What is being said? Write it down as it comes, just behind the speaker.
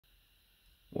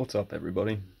What's up,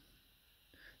 everybody?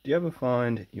 Do you ever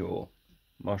find your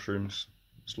mushrooms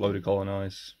slow to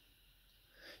colonize,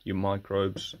 your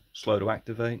microbes slow to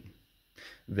activate,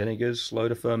 vinegars slow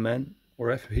to ferment, or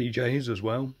FPJs as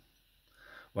well?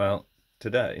 Well,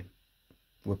 today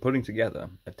we're putting together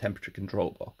a temperature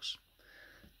control box,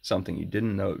 something you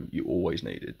didn't know you always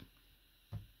needed.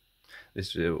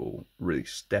 This will really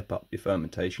step up your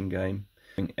fermentation game,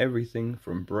 bring everything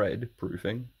from bread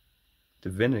proofing to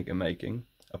vinegar making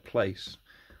a place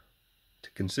to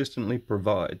consistently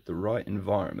provide the right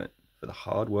environment for the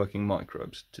hard-working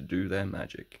microbes to do their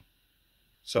magic.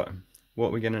 So, what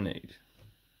are we going to need?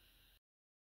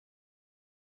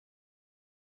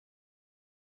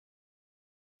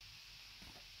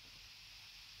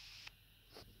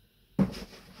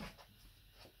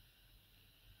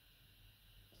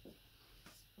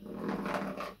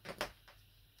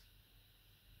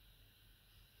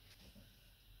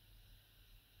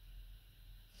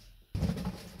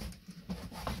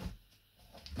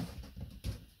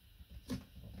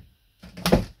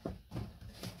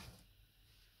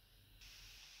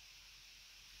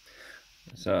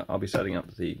 So I'll be setting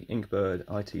up the Inkbird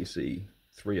ITC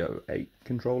 308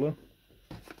 controller.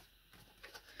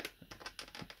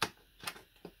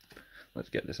 Let's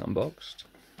get this unboxed.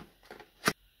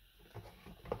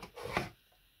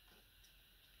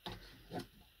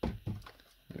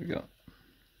 We've got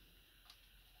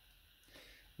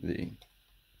the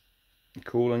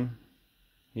cooling,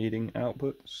 heating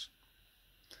outputs,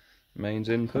 mains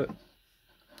input,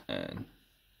 and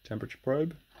temperature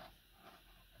probe.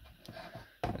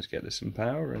 Let's get this some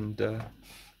power and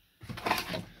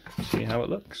see how it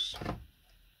looks.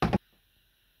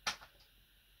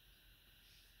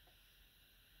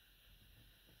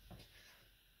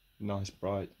 Nice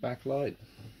bright backlight.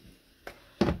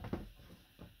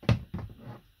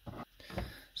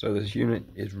 So this unit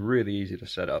is really easy to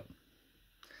set up.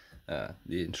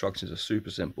 The instructions are super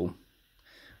simple.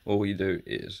 All you do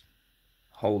is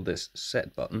hold this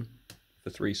set button for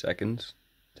 3 seconds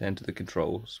to enter the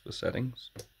controls for settings.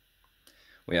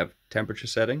 We have temperature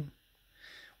setting.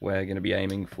 We're going to be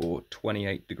aiming for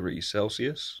 28 degrees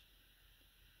Celsius.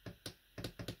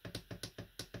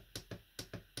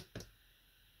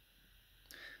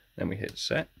 Then we hit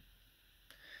set.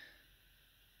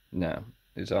 Now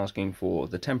it's asking for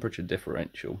the temperature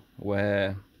differential.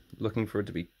 We're looking for it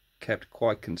to be kept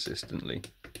quite consistently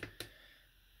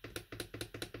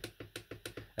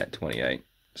at 28.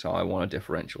 So I want a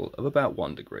differential of about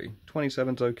 1 degree.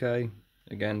 27 is okay.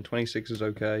 Again, 26 is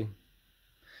okay.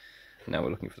 Now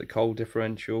we're looking for the cold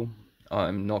differential.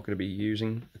 I'm not going to be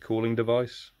using a cooling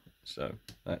device, so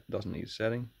that doesn't need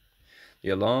setting. The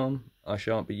alarm I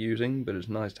shan't be using, but it's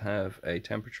nice to have a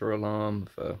temperature alarm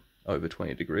for over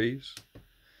 20 degrees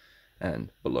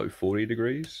and below 40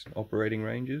 degrees operating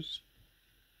ranges.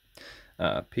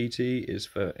 PT is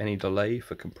for any delay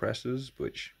for compressors,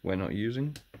 which we're not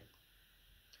using.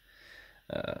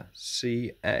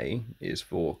 CA is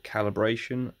for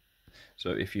calibration, so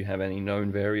if you have any known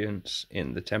variance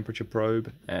in the temperature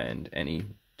probe and any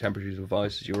temperature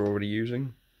devices you're already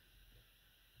using.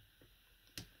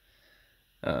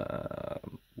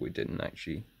 We didn't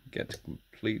actually get to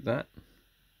complete that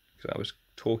because I was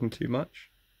talking too much,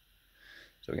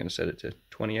 so we're going to set it to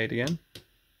 28 again.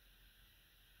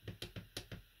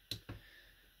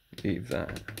 Leave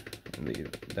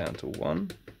it down to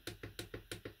 1.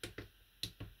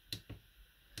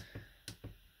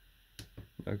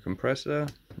 No compressor,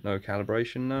 no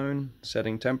calibration known,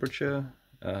 setting temperature,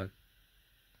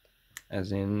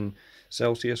 as in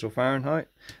Celsius or Fahrenheit.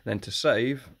 Then to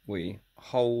save, we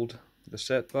hold the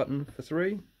set button for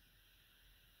 3.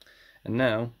 And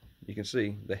now you can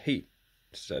see the heat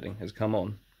setting has come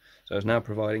on. So it's now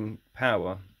providing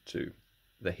power to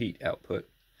the heat output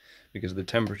because the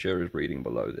temperature is reading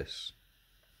below this.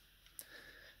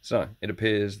 So it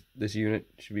appears this unit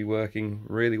should be working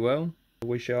really well.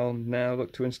 We shall now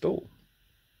look to install.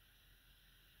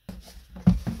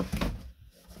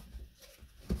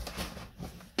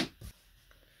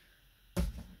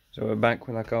 So we're back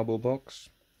with our cardboard box,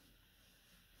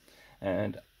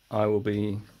 and I will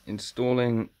be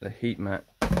installing the heat mat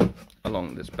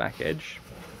along this back edge.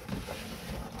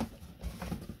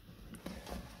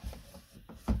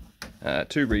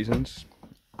 2 reasons.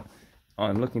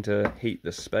 I'm looking to heat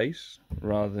the space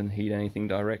rather than heat anything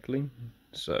directly.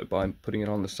 So by putting it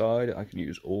on the side, I can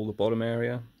use all the bottom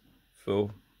area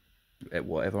for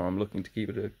whatever I'm looking to keep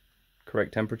it at a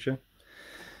correct temperature.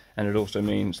 And it also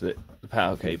means that the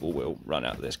power cable will run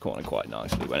out of this corner quite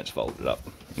nicely when it's folded up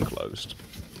and closed.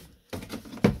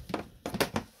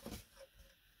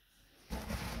 So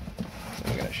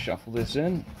we're going to shuffle this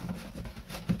in.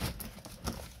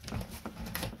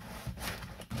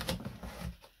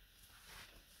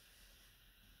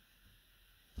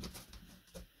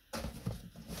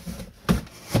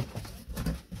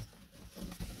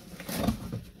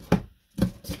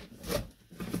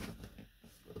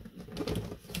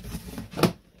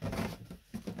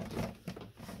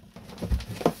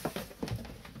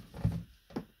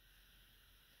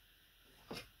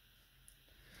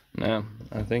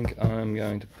 think I'm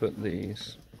going to put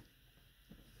these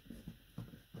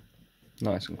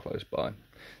nice and close by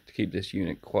to keep this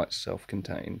unit quite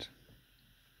self-contained.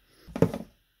 I'm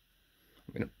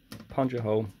going to punch a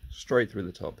hole straight through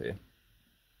the top here.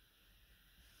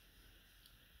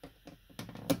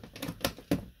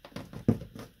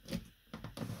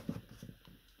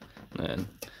 And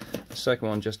the second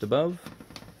one just above.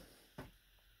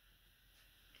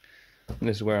 And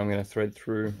this is where I'm going to thread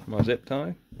through my zip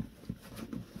tie.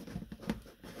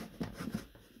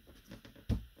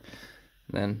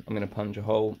 Then I'm going to punch a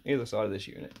hole either side of this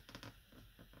unit.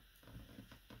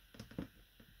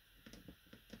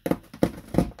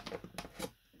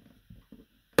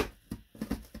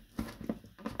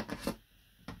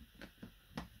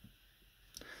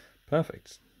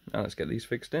 Perfect. Now let's get these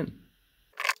fixed in.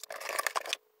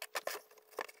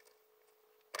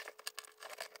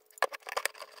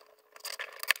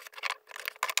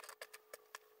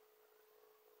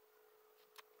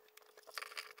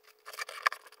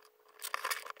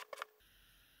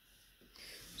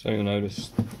 So you'll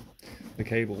notice the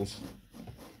cable's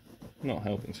not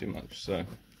helping too much, so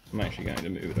I'm actually going to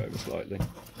move it over slightly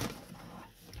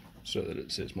so that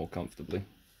it sits more comfortably.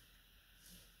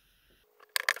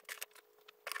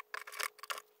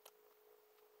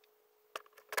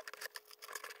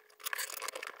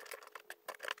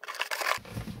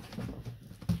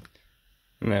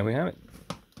 And there we have it.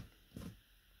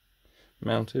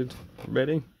 Mounted,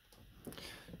 ready.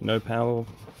 No power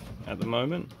at the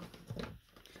moment.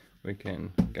 We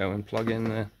can go and plug in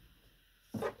there.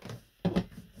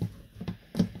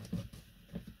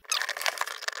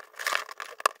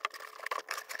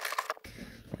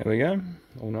 There we go,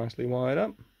 all nicely wired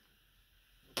up.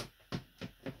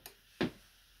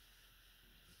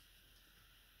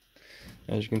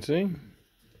 As you can see,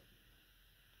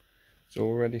 it's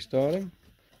already starting.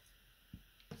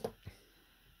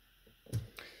 So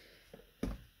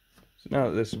now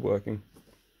that this is working,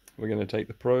 we're going to take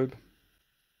the probe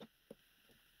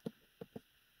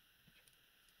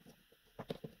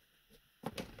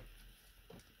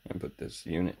and put this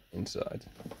unit inside.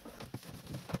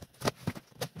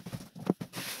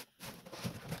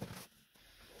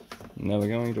 Now we're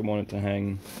going to want it to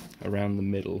hang around the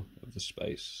middle of the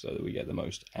space so that we get the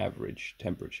most average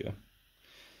temperature.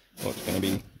 What's going to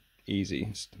be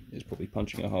easy is probably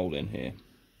punching a hole in here,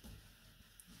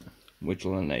 which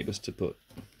will enable us to put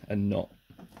a knot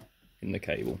in the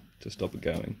cable to stop it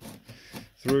going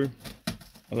through,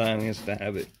 allowing us to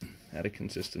have it at a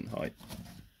consistent height.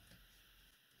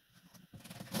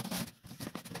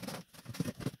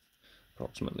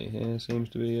 Approximately here seems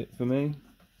to be it for me.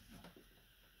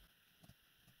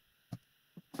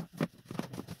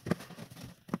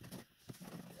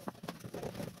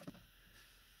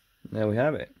 There we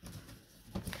have it.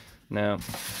 Now,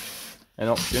 an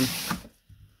option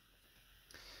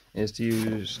is to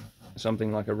use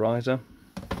something like a riser.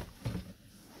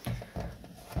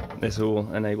 This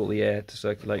will enable the air to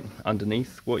circulate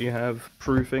underneath what you have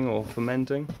proofing or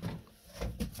fermenting.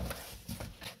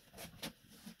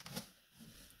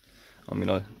 I'm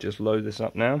going to just load this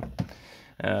up now.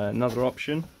 Another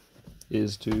option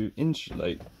is to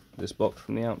insulate this box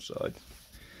from the outside.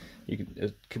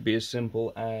 It could be as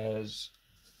simple as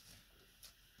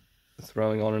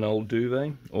throwing on an old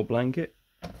duvet or blanket,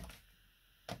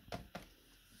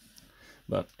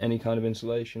 but any kind of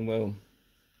insulation will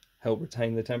help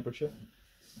retain the temperature,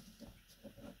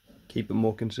 keep it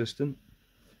more consistent.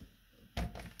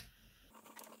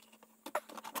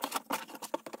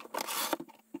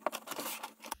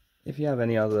 If you have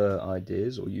any other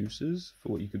ideas or uses for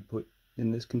what you could put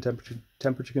in this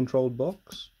temperature controlled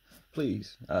box,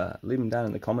 please leave them down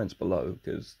in the comments below,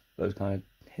 because those kind of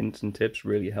hints and tips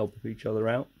really help each other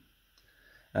out.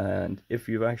 And if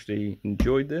you've actually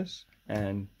enjoyed this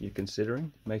and you're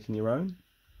considering making your own,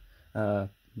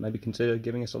 maybe consider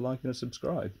giving us a like and a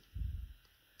subscribe.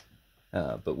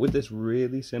 But with this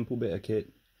really simple bit of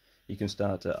kit, you can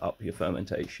start to up your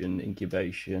fermentation,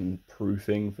 incubation,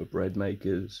 proofing for bread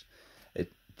makers.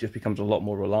 It just becomes a lot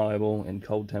more reliable in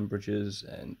cold temperatures,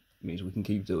 and means we can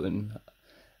keep doing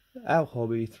our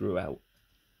hobby throughout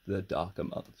the darker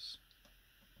months.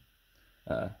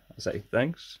 I say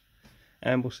thanks,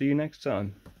 and we'll see you next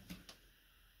time.